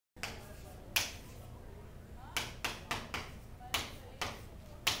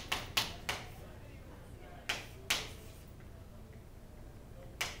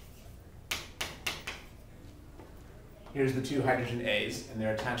Here's the two hydrogen A's, and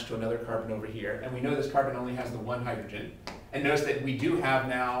they're attached to another carbon over here. And we know this carbon only has the one hydrogen. And notice that we do have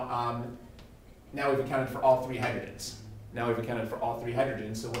now, now we've accounted for all three hydrogens. Now we've accounted for all three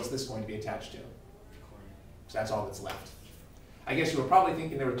hydrogens, so what's this going to be attached to? So that's all that's left. I guess you were probably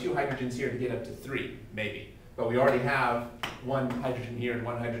thinking there were two hydrogens here to get up to three, maybe. But we already have one hydrogen here and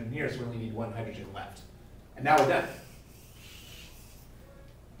one hydrogen here, so we only need one hydrogen left. And now we're done.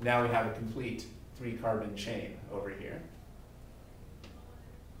 Now we have a complete three-carbon chain over here.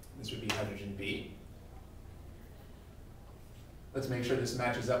 This would be hydrogen B. Let's make sure this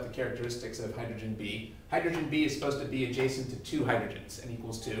matches up the characteristics of hydrogen B. Hydrogen B is supposed to be adjacent to two hydrogens and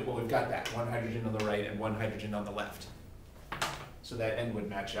equals 2. Well, we've got that. One hydrogen on the right and one hydrogen on the left. So that end would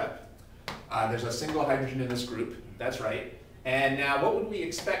match up. There's a single hydrogen in this group. That's right. And now what would we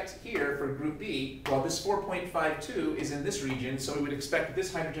expect here for group B? Well, this 4.52 is in this region, so we would expect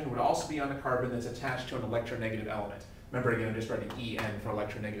this hydrogen would also be on a carbon that's attached to an electronegative element. Remember, again, I'm just writing En for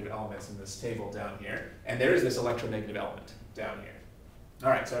electronegative elements in this table down here. And there is this electronegative element down here. All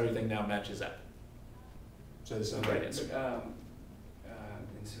right, so everything now matches up. So this is the right answer. And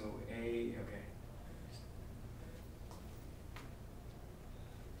so A, okay.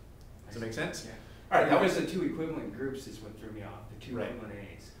 Does that make sense? Yeah. All right, that was the two equivalent groups is what threw me off, the two equivalent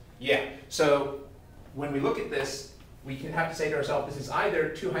A's. Yeah, so when we look at this, we can have to say to ourselves, this is either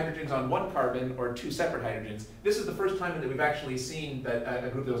two hydrogens on one carbon or two separate hydrogens. This is the first time that we've actually seen that a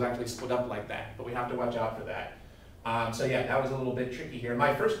group that was actually split up like that, but we have to watch out for that. So yeah, that was a little bit tricky here.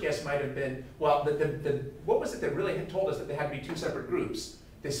 My first guess might have been, well, what was it that really had told us that they had to be two separate groups?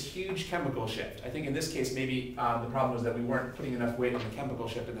 This huge chemical shift. I think in this case, maybe the problem was that we weren't putting enough weight on the chemical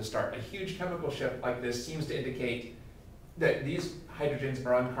shift at the start. A huge chemical shift like this seems to indicate that these hydrogens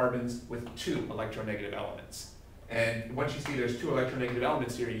are on carbons with two electronegative elements. And once you see there's two electronegative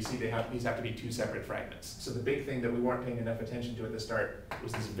elements here, you see these have to be two separate fragments. So the big thing that we weren't paying enough attention to at the start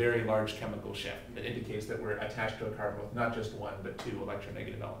was this very large chemical shift that indicates that we're attached to a carbon with not just one, but two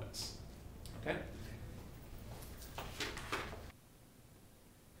electronegative elements. Okay?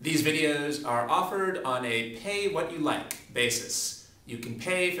 These videos are offered on a pay-what-you-like basis. You can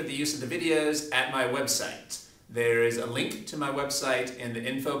pay for the use of the videos at my website. There is a link to my website in the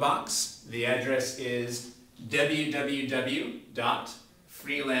info box. The address is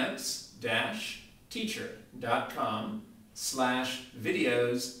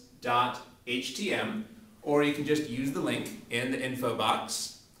www.freelance-teacher.com/videos.htm, or you can just use the link in the info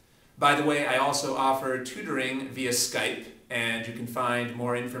box. By the way, I also offer tutoring via Skype, and you can find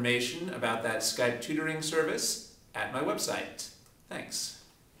more information about that Skype tutoring service at my website. Thanks.